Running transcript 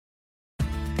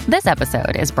This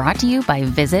episode is brought to you by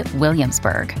Visit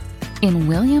Williamsburg. In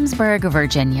Williamsburg,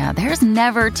 Virginia, there's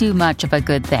never too much of a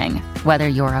good thing. Whether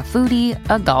you're a foodie,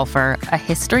 a golfer, a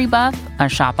history buff, a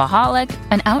shopaholic,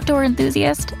 an outdoor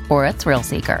enthusiast, or a thrill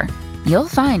seeker, you'll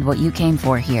find what you came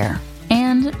for here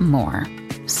and more.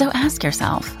 So ask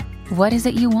yourself, what is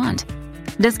it you want?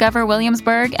 Discover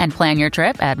Williamsburg and plan your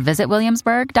trip at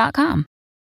visitwilliamsburg.com.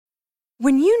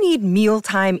 When you need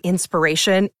mealtime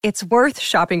inspiration, it's worth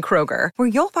shopping Kroger, where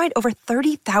you'll find over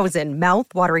 30,000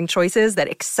 mouth-watering choices that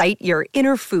excite your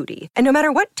inner foodie. And no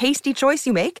matter what tasty choice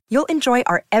you make, you'll enjoy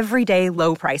our everyday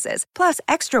low prices, plus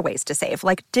extra ways to save,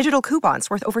 like digital coupons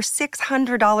worth over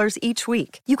 $600 each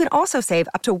week. You can also save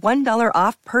up to $1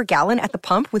 off per gallon at the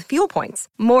pump with fuel points.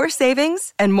 More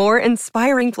savings and more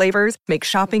inspiring flavors make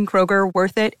shopping Kroger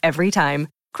worth it every time.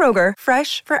 Kroger,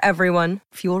 fresh for everyone.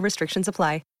 Fuel restrictions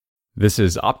apply. This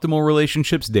is Optimal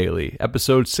Relationships Daily,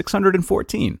 episode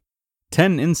 614,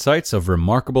 10 Insights of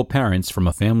Remarkable Parents from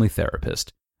a Family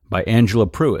Therapist, by Angela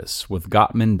Pruis with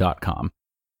Gottman.com.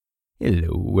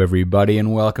 Hello, everybody,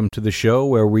 and welcome to the show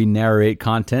where we narrate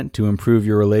content to improve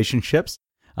your relationships.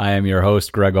 I am your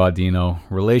host, Greg Audino.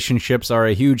 Relationships are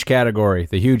a huge category,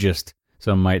 the hugest,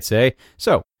 some might say.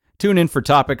 So, tune in for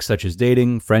topics such as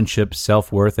dating, friendship,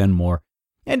 self-worth, and more.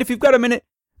 And if you've got a minute,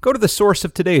 go to the source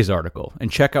of today's article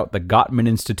and check out the Gottman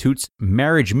Institute's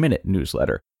Marriage Minute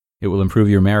newsletter. It will improve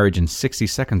your marriage in 60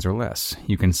 seconds or less.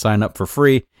 You can sign up for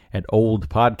free at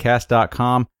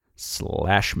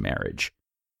oldpodcast.com/marriage.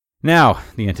 Now,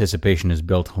 the anticipation is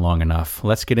built long enough.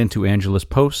 Let's get into Angela's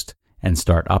post and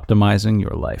start optimizing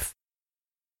your life.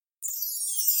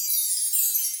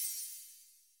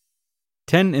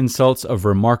 10 Insults of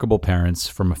Remarkable Parents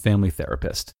from a Family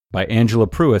Therapist, by Angela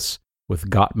Pruis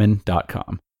with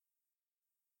Gottman.com.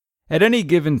 At any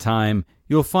given time,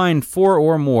 you'll find 4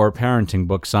 or more parenting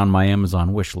books on my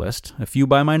Amazon wish list, a few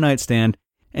by my nightstand,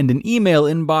 and an email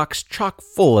inbox chock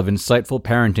full of insightful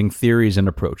parenting theories and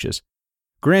approaches.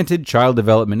 Granted, child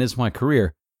development is my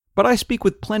career, but I speak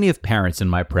with plenty of parents in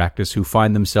my practice who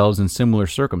find themselves in similar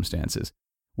circumstances,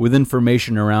 with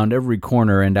information around every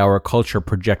corner and our culture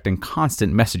projecting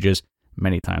constant messages,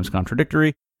 many times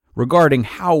contradictory, regarding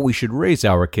how we should raise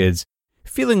our kids.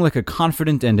 Feeling like a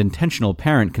confident and intentional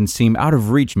parent can seem out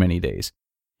of reach many days.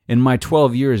 In my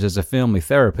 12 years as a family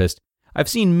therapist, I've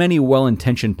seen many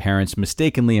well-intentioned parents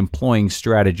mistakenly employing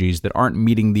strategies that aren't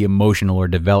meeting the emotional or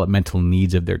developmental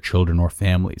needs of their children or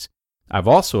families. I've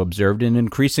also observed an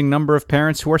increasing number of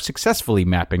parents who are successfully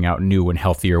mapping out new and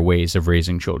healthier ways of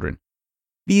raising children.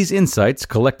 These insights,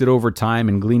 collected over time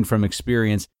and gleaned from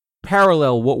experience,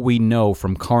 parallel what we know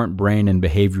from current brain and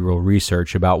behavioral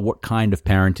research about what kind of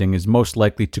parenting is most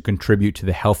likely to contribute to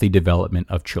the healthy development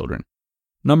of children.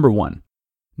 Number 1,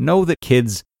 know that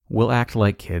kids will act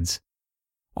like kids.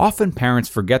 Often parents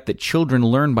forget that children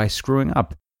learn by screwing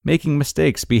up, making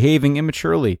mistakes, behaving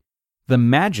immaturely. The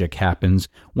magic happens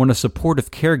when a supportive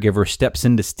caregiver steps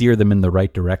in to steer them in the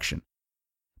right direction.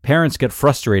 Parents get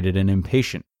frustrated and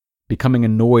impatient, becoming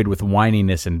annoyed with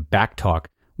whininess and backtalk,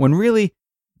 when really,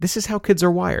 this is how kids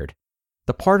are wired.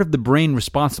 The part of the brain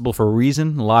responsible for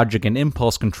reason, logic, and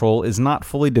impulse control is not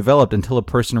fully developed until a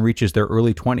person reaches their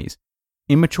early 20s.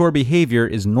 Immature behavior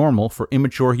is normal for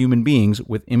immature human beings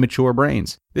with immature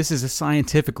brains. This is a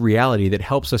scientific reality that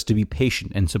helps us to be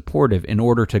patient and supportive in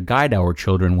order to guide our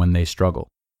children when they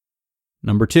struggle.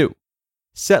 Number 2,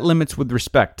 set limits with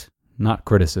respect, not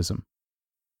criticism.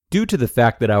 Due to the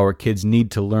fact that our kids need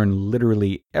to learn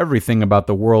literally everything about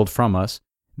the world from us,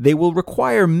 they will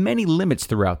require many limits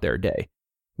throughout their day.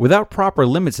 Without proper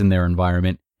limits in their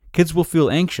environment, kids will feel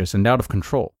anxious and out of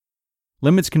control.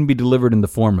 Limits can be delivered in the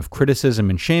form of criticism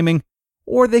and shaming,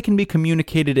 or they can be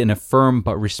communicated in a firm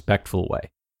but respectful way.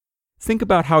 Think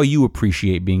about how you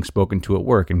appreciate being spoken to at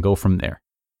work and go from there.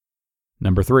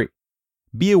 Number 3,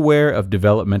 be aware of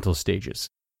developmental stages.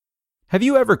 Have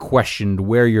you ever questioned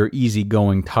where your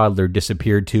easygoing toddler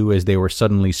disappeared to as they were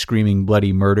suddenly screaming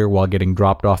bloody murder while getting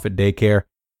dropped off at daycare?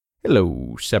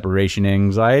 Hello, separation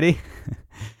anxiety.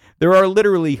 There are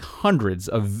literally hundreds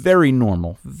of very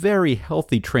normal, very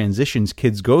healthy transitions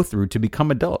kids go through to become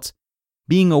adults.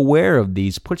 Being aware of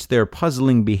these puts their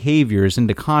puzzling behaviors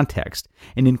into context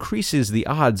and increases the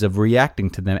odds of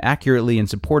reacting to them accurately and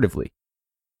supportively.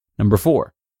 Number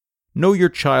 4, know your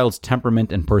child's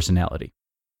temperament and personality.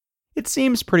 It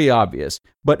seems pretty obvious,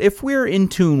 but if we're in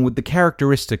tune with the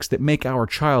characteristics that make our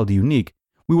child unique,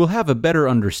 we will have a better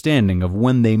understanding of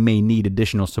when they may need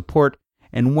additional support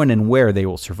and when and where they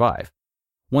will survive.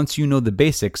 Once you know the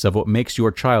basics of what makes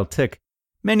your child tick,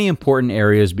 many important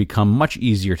areas become much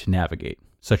easier to navigate,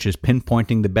 such as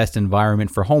pinpointing the best environment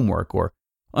for homework or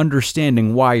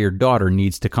understanding why your daughter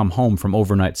needs to come home from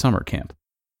overnight summer camp.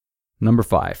 Number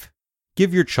 5.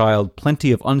 Give your child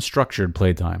plenty of unstructured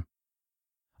playtime.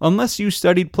 Unless you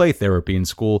studied play therapy in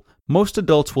school, most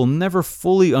adults will never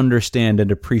fully understand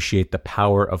and appreciate the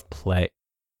power of play.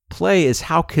 Play is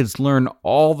how kids learn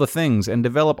all the things and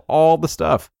develop all the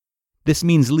stuff. This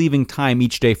means leaving time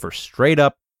each day for straight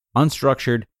up,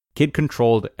 unstructured,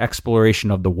 kid-controlled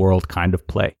exploration of the world kind of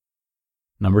play.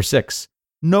 Number 6.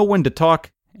 Know when to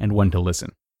talk and when to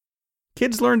listen.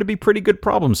 Kids learn to be pretty good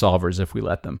problem solvers if we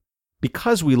let them.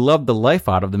 Because we love the life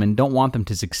out of them and don't want them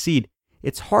to succeed,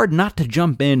 it's hard not to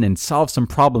jump in and solve some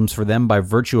problems for them by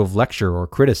virtue of lecture or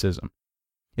criticism.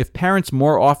 If parents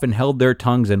more often held their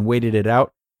tongues and waited it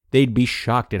out, they'd be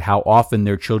shocked at how often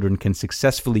their children can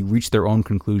successfully reach their own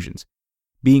conclusions.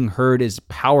 Being heard is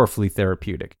powerfully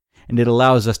therapeutic, and it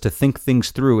allows us to think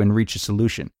things through and reach a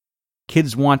solution.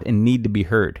 Kids want and need to be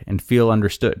heard and feel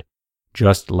understood,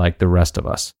 just like the rest of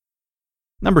us.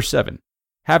 Number 7.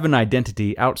 Have an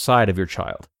identity outside of your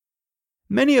child.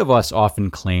 Many of us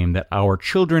often claim that our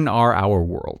children are our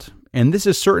world, and this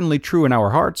is certainly true in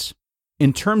our hearts.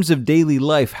 In terms of daily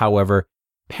life, however,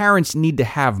 parents need to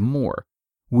have more.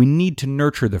 We need to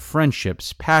nurture the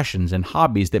friendships, passions, and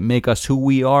hobbies that make us who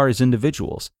we are as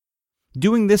individuals.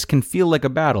 Doing this can feel like a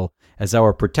battle, as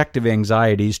our protective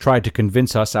anxieties try to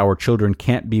convince us our children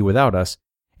can't be without us,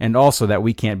 and also that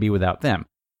we can't be without them.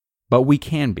 But we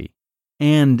can be,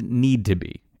 and need to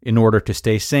be, in order to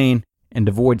stay sane and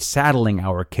avoid saddling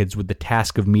our kids with the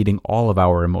task of meeting all of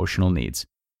our emotional needs.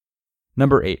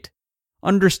 Number 8.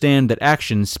 Understand that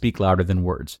actions speak louder than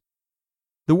words.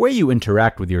 The way you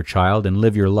interact with your child and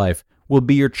live your life will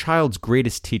be your child's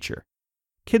greatest teacher.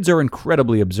 Kids are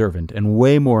incredibly observant and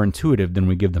way more intuitive than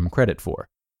we give them credit for.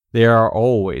 They are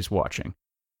always watching.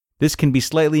 This can be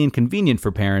slightly inconvenient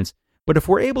for parents, but if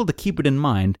we're able to keep it in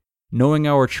mind, knowing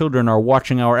our children are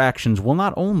watching our actions will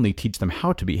not only teach them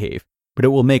how to behave, but it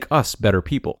will make us better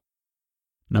people.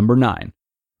 Number 9.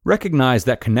 Recognize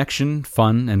that connection,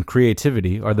 fun, and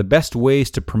creativity are the best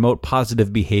ways to promote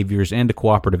positive behaviors and a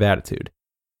cooperative attitude.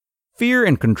 Fear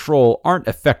and control aren't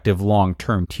effective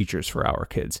long-term teachers for our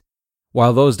kids.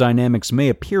 While those dynamics may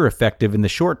appear effective in the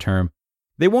short term,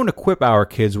 they won't equip our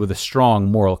kids with a strong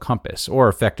moral compass or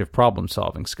effective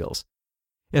problem-solving skills.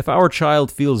 If our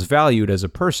child feels valued as a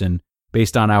person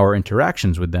based on our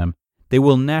interactions with them, they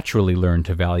will naturally learn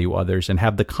to value others and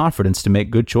have the confidence to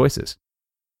make good choices.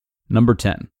 Number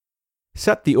 10.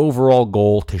 Set the overall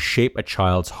goal to shape a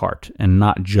child's heart and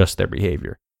not just their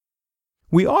behavior.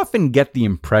 We often get the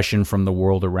impression from the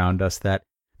world around us that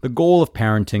the goal of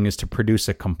parenting is to produce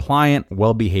a compliant,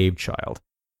 well-behaved child.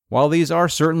 While these are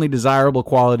certainly desirable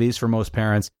qualities for most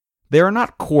parents, they are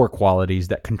not core qualities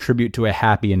that contribute to a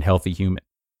happy and healthy human.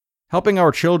 Helping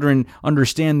our children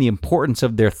understand the importance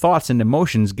of their thoughts and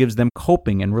emotions gives them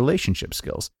coping and relationship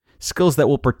skills, skills that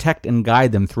will protect and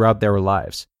guide them throughout their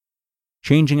lives.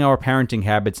 Changing our parenting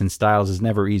habits and styles is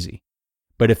never easy,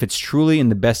 but if it's truly in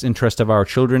the best interest of our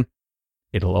children,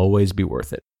 it'll always be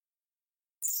worth it.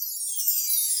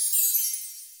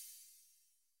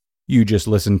 You just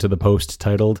listened to the post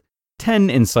titled 10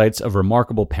 Insights of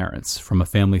Remarkable Parents from a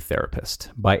Family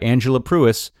Therapist by Angela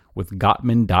Pruis with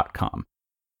Gottman.com.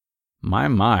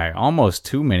 My, almost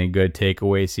too many good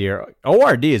takeaways here.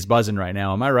 ORD is buzzing right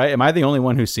now, am I right? Am I the only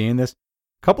one who's seeing this?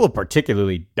 A couple of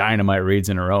particularly dynamite reads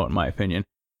in a row, in my opinion.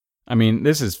 I mean,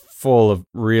 this is full of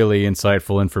really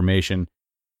insightful information.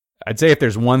 I'd say if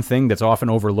there's one thing that's often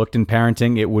overlooked in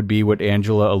parenting, it would be what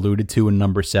Angela alluded to in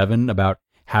number 7 about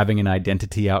having an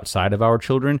identity outside of our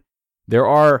children. There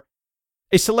are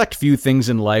a select few things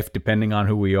in life, depending on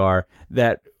who we are,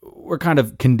 that we're kind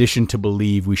of conditioned to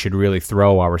believe we should really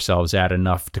throw ourselves at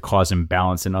enough to cause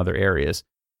imbalance in other areas.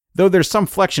 Though there's some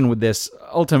flexion with this,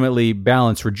 ultimately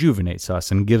balance rejuvenates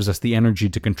us and gives us the energy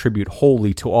to contribute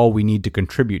wholly to all we need to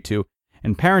contribute to,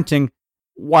 and parenting,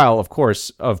 while of course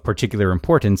of particular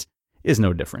importance, is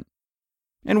no different.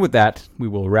 And with that, we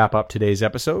will wrap up today's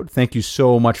episode. Thank you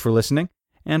so much for listening,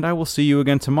 and I will see you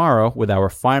again tomorrow with our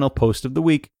final post of the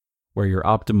week, where your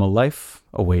optimal life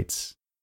awaits.